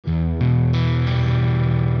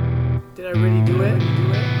Did I really do it?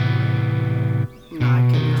 Nah, I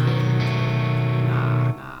couldn't do it.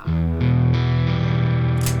 Nah.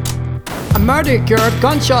 A murder occurred,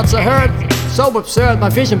 gunshots are heard. So absurd, my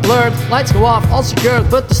vision blurred. Lights go off, all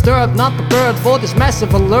secured, but disturbed. Not prepared for this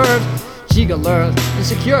massive alert. She got lured,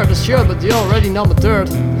 insecure, assured, but you already know my dirt.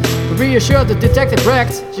 But reassured, the detective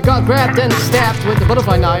wrecked. She got grabbed and stabbed with the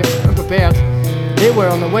butterfly knife, unprepared. They were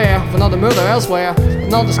unaware of another murder elsewhere.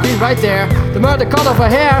 Another screen right there. The murder cut off her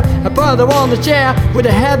hair and burned her on the chair with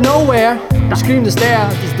her head nowhere. She screamed and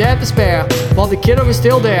stared, this dead despair, while the killer is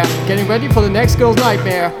still there, getting ready for the next girl's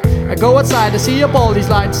nightmare. I go outside, I see up all these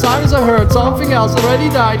lights. Sirens I heard, something else already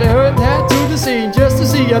died. I head to the scene just to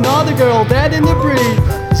see another girl dead in the breed.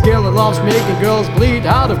 This killer loves making girls bleed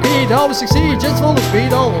out of greed. How to succeed, just full of speed.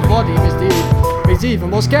 Oh, what he misdeed makes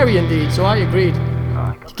even more scary indeed, so I agreed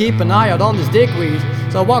to keep an eye out on this dickweed.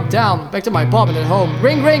 So I walk down, back to my apartment at home.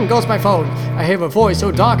 Ring ring goes my phone. I hear a voice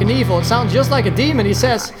so dark and evil, it sounds just like a demon. He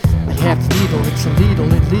says, I have the needle, it's illegal,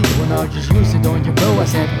 and I'll just use it on your girl. I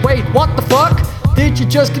said, wait, what the fuck? Did you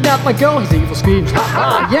just kidnap my girl? His evil screams,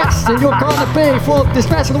 haha, yes, and you're gonna pay for this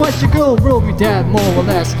mess. Otherwise your girl will be dead, more or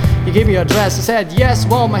less. He gave me your address, I said, yes,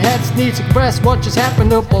 well my head needs to compress. What just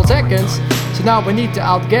happened up all seconds? So now we need to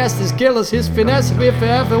outguess this killer's his finesse. If I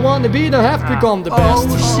ever wanna be, they'll have to become the best.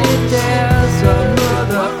 Oh shit, there's a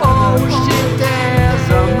murder. Oh shit, there's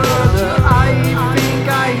a murder. I think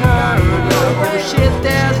I heard her. Oh shit,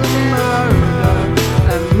 there's a murder.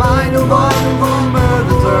 Am I the one who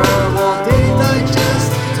murdered her? Or did I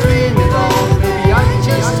just dream it all? Maybe I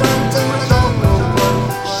just turned too much on.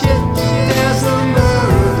 Shit, there's a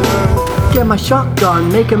murder. Get my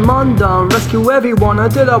shotgun, make him undone. Rescue everyone, I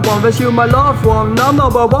did I want. Rescue my loved one. I'm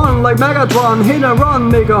number one like Megatron. Hit and run,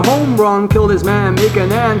 make a home run. Kill this man, make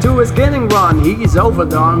an end to his killing run. He's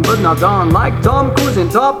overdone, but not done. Like Tom Cruise in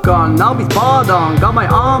Top Gun. Now he's barred on. Got my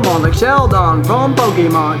arm on like Sheldon from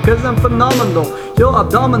Pokemon. Cause I'm phenomenal. You're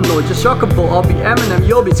abdominal, just shockable. I'll be Eminem,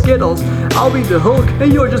 you'll be Skittles. I'll be the Hulk,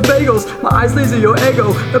 and you're just bagels. My eyes laser your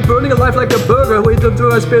ego. I'm burning alive like a burger. Wait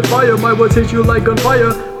until I spit fire. My words hit you like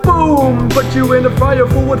gunfire. Boom! Put you in the fire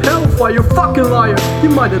full with hellfire, you fucking liar. You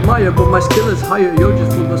might admire, but my skill is higher. You're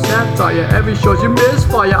just full of satire. Every shot you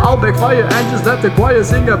misfire, I'll backfire and just let the choir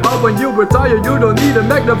sing about when you retire. You don't need a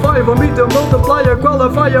magnifier for me to multiply,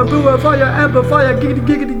 qualifier, purifier, amplifier, giggity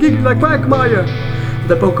giggity giggity like Quagmire.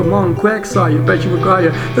 The Pokemon Quagsire, bet you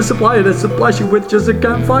require the supplier that supplies you with just a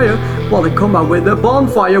campfire. While they come out with a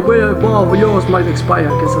bonfire, where well yours might expire.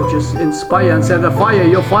 I guess I'll just inspire and set a fire.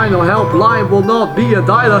 Your final helpline will not be a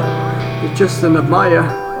dialer. You're just an admirer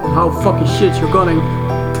of how fucking shit you're going to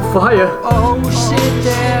fire. Oh shit,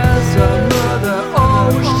 there's a murder.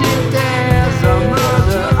 Oh shit, there's a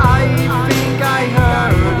murder. I think I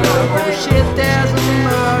heard her. Oh shit, there's a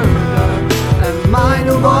murder. Am I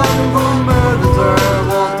the one who murdered her?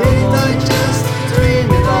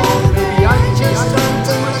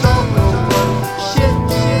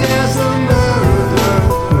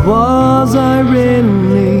 Was I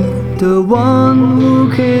really the one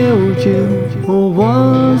who killed you? Or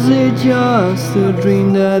was it just a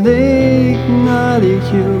dream that ignited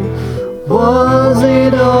you? Was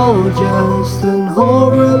it all just an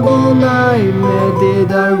horrible nightmare?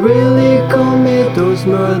 Did I really commit those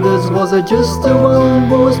murders? Was I just the one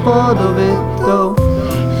who was part of it though?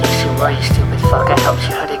 Yes, you were, you stupid fuck. I helped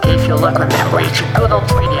you, they gave you luck. Remember, it's your good old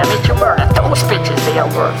training. I made you murder those bitches, they are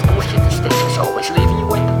worth bullshit. The stitches always leaving you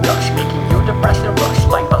in the dust, making you depressed and rust,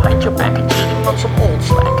 lying behind your back and cheating on some old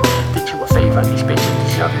slack. Did you a favor, these bitches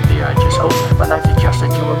deserve it, dear. I just hope my life is just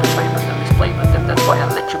that you were betrayed with them, displayed with them. That's why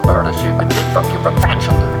I let you murder, so you could take from your revenge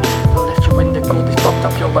on them. They'll lift you in the gold, they fucked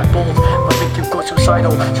up your right balls, but make you go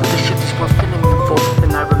suicidal. So this shit is worth killing them for.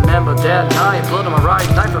 And I remember that night, blood on my right,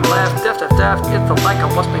 knife and left, death. It felt like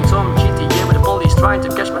I was playing some GTA with the police trying to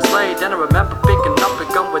catch my sleigh. Then I remember picking up a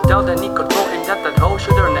gun without any control, aimed at that hoe,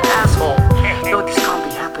 shoot her in the asshole. No, this can't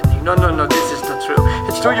be happening. No, this is not true.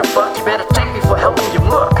 It's true, you fucked. You better thank me for helping you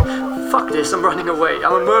muck. Fuck this, I'm running away.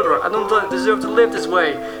 I'm a murderer. I don't deserve to live this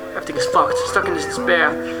way. Everything is fucked, stuck in this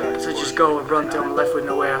despair. So just go and run till I'm left with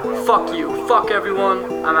nowhere. Fuck you, fuck everyone.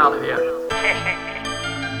 I'm out of here.